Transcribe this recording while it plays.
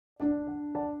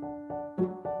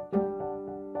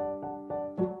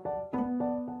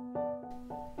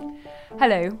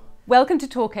Hello, welcome to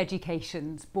Talk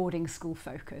Education's Boarding School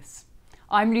Focus.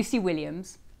 I'm Lucy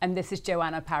Williams and this is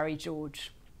Joanna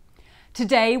Parry-George.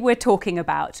 Today we're talking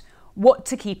about what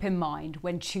to keep in mind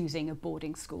when choosing a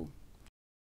boarding school.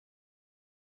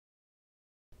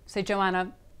 So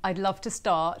Joanna, I'd love to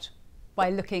start by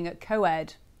looking at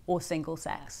co-ed or single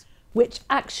sex. Which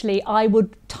actually I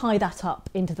would tie that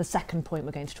up into the second point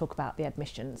we're going to talk about, the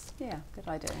admissions. Yeah, good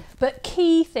idea. But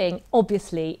key thing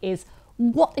obviously is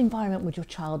what environment would your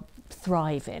child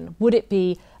thrive in? Would it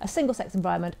be a single sex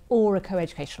environment or a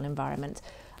co-educational environment?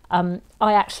 I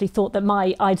actually thought that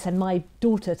I'd send my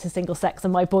daughter to single sex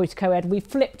and my boy to co-ed. We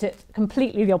flipped it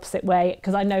completely the opposite way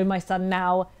because I know my son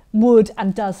now would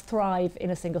and does thrive in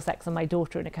a single sex and my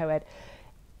daughter in a co-ed.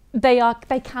 They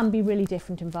can be really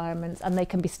different environments and they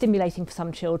can be stimulating for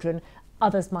some children,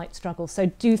 others might struggle. So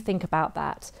do think about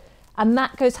that. And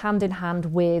that goes hand in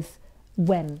hand with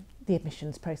when the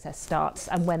admissions process starts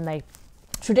and when they,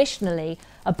 traditionally,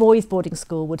 a boys' boarding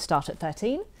school would start at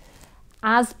 13.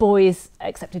 As boys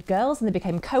accepted girls and they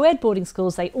became co-ed boarding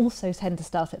schools, they also tend to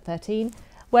start at 13,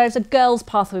 whereas a girls'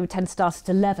 pathway would tend to start at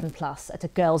 11 plus at a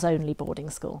girls-only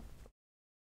boarding school.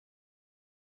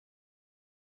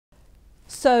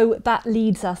 So that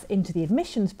leads us into the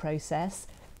admissions process.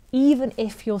 Even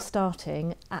if you're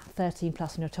starting at 13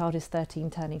 plus and your child is 13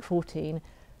 turning 14,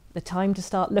 the time to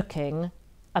start looking,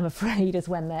 I'm afraid, is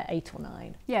when they're 8 or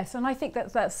 9. Yes, and I think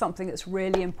that's something that's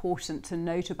really important to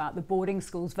note about the boarding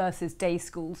schools versus day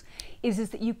schools is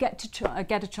that you get to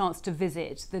get a chance to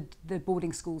visit the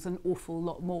boarding schools an awful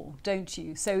lot more, don't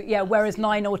you? So yeah, whereas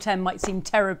 9 or 10 might seem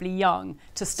terribly young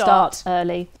to start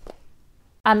early.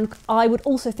 And I would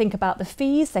also think about the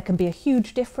fees. There can be a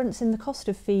huge difference in the cost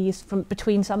of fees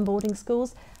between some boarding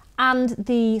schools, and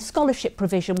the scholarship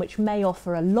provision, which may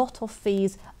offer a lot of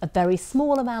fees, a very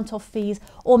small amount of fees,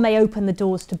 or may open the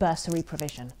doors to bursary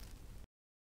provision.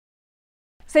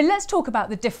 So let's talk about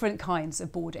the different kinds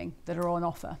of boarding that are on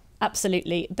offer.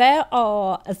 Absolutely. There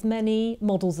are as many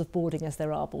models of boarding as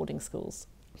there are boarding schools.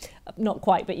 Not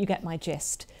quite, but you get my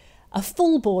gist. A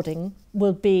full boarding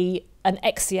will be an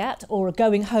exeat or a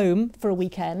going home for a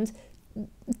weekend,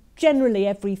 generally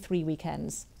every 3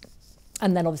 weekends.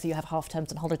 And then obviously you have half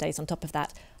terms and holidays on top of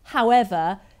that.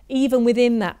 However, even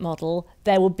within that model,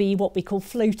 there will be what we call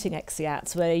floating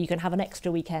exeats, where you can have an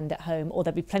extra weekend at home, or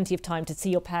there'll be plenty of time to see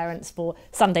your parents for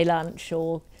Sunday lunch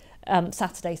or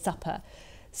Saturday supper.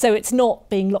 So it's not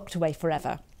being locked away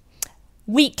forever.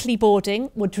 Weekly boarding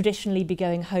would traditionally be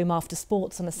going home after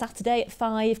sports on a Saturday at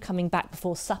 5, coming back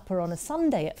before supper on a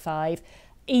Sunday at 5.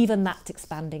 Even that's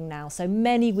expanding now. So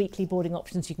many weekly boarding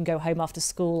options. You can go home after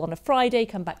school on a Friday,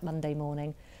 come back Monday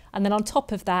morning. And then on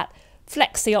top of that,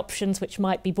 flexi options, which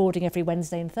might be boarding every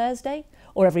Wednesday and Thursday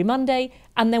or every Monday.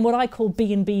 And then what I call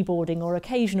B&B boarding or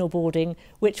occasional boarding,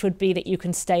 which would be that you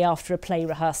can stay after a play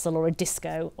rehearsal or a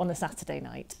disco on a Saturday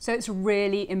night. So it's a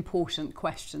really important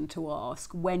question to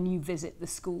ask when you visit the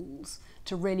schools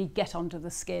to really get under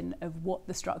the skin of what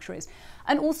the structure is.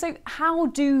 And also,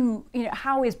 how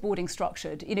is boarding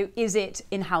structured? Is it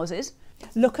in houses?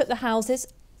 Look at the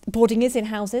houses. Boarding is in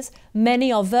houses.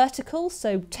 Many are vertical,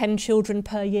 so 10 children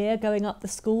per year going up the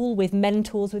school with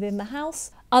mentors within the house.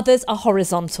 Others are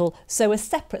horizontal, so a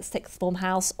separate sixth form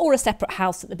house or a separate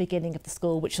house at the beginning of the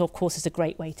school, which of course is a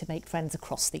great way to make friends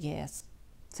across the years.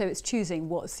 So it's choosing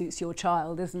what suits your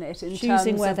child, isn't it?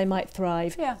 Choosing where they might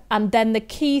thrive. Yeah. And then the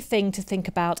key thing to think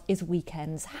about is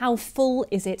weekends. How full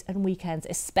is it on weekends,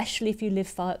 especially if you live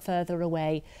further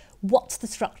away? What's the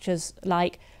structures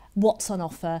like? What's on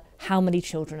offer? How many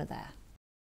children are there?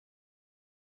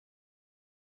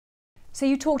 So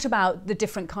you talked about the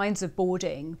different kinds of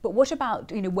boarding, but what about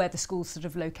where the school's sort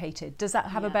of located? Does that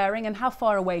have a bearing, and how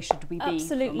far away should we be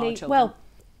Absolutely. from our children? Well,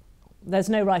 there's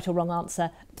no right or wrong answer.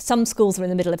 Some schools are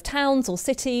in the middle of towns or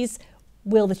cities.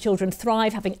 Will the children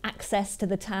thrive having access to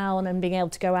the town and being able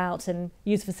to go out and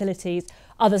use facilities?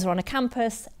 Others are on a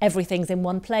campus, everything's in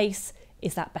one place.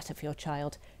 Is that better for your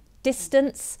child?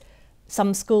 Distance,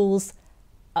 some schools,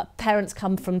 parents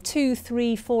come from 2,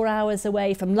 3, 4 hours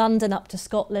away, from London up to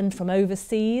Scotland, from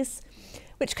overseas,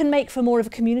 which can make for more of a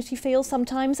community feel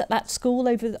sometimes at that school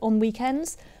on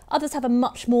weekends. Others have a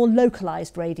much more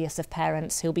localised radius of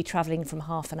parents who'll be travelling from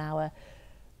half an hour.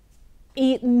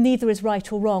 Neither is right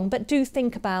or wrong, but do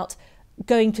think about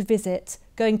going to visit,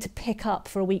 going to pick up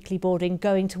for a weekly boarding,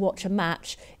 going to watch a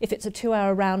match. If it's a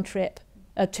 2-hour round trip,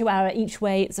 a 2-hour each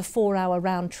way, it's a 4-hour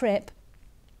round trip.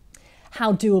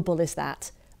 How doable is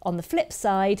that? On the flip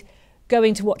side,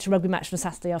 going to watch a rugby match on a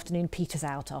Saturday afternoon peters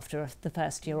out after the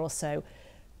first year or so.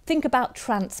 Think about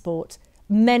transport.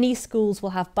 Many schools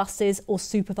will have buses or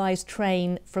supervised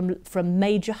train from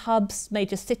major hubs,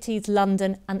 major cities,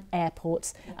 London and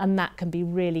airports, and that can be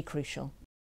really crucial.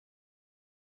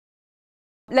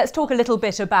 Let's talk a little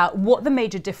bit about what the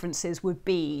major differences would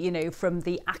be, you know, from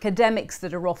the academics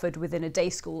that are offered within a day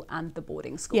school and the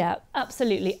boarding school. Yeah,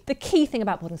 absolutely. The key thing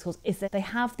about boarding schools is that they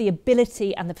have the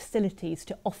ability and the facilities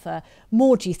to offer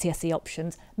more GCSE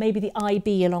options, maybe the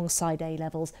IB alongside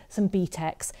A-levels, some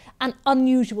BTECs, and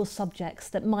unusual subjects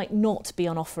that might not be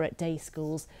on offer at day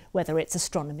schools, whether it's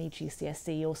astronomy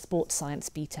GCSE or sports science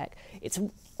BTEC. It's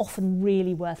often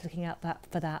really worth looking at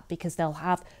for that because they'll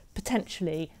have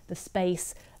potentially the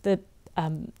space, the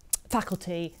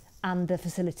faculty and the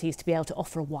facilities to be able to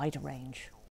offer a wider range.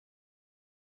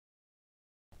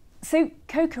 So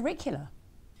co-curricular.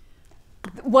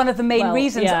 One of the main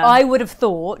reasons I would have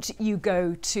thought you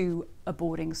go to a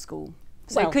boarding school.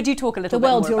 So could you talk a little bit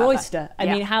more about that? The world's your oyster. I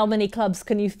mean, how many clubs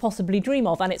can you possibly dream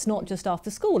of? And it's not just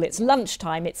after school, it's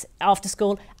lunchtime, it's after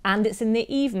school, and it's in the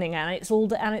evening, and it's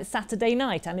Saturday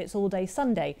night, and it's all day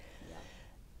Sunday.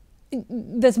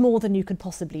 There's more than you could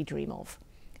possibly dream of.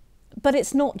 But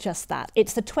it's not just that.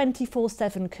 It's the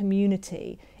 24/7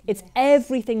 community. It's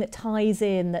everything that ties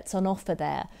in that's on offer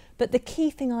there. But the key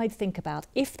thing I'd think about,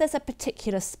 if there's a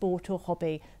particular sport or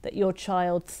hobby that your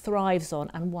child thrives on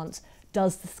and wants,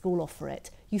 does the school offer it?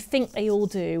 You think they all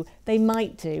do, they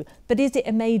might do, but is it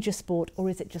a major sport or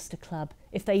is it just a club?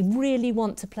 If they really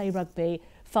want to play rugby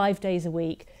 5 days a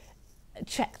week,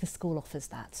 check the school offers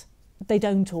that. They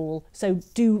don't all, so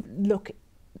do look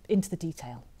into the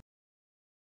detail.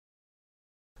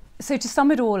 So to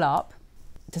sum it all up,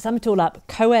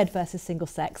 co-ed versus single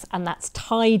sex, and that's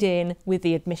tied in with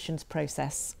the admissions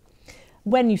process.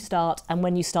 When you start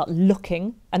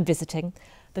looking and visiting,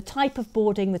 the type of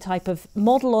boarding, the type of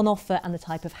model on offer and the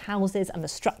type of houses and the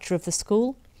structure of the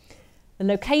school, the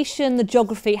location, the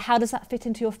geography, how does that fit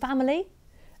into your family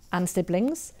and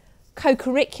siblings,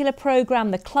 co-curricular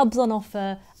programme, the clubs on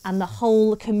offer and the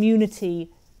whole community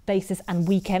basis and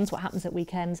weekends, what happens at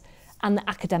weekends, and the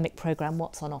academic programme,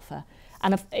 what's on offer.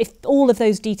 And if all of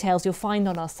those details you'll find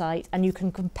on our site, and you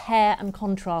can compare and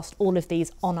contrast all of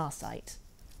these on our site.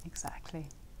 Exactly.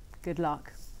 Good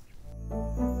luck.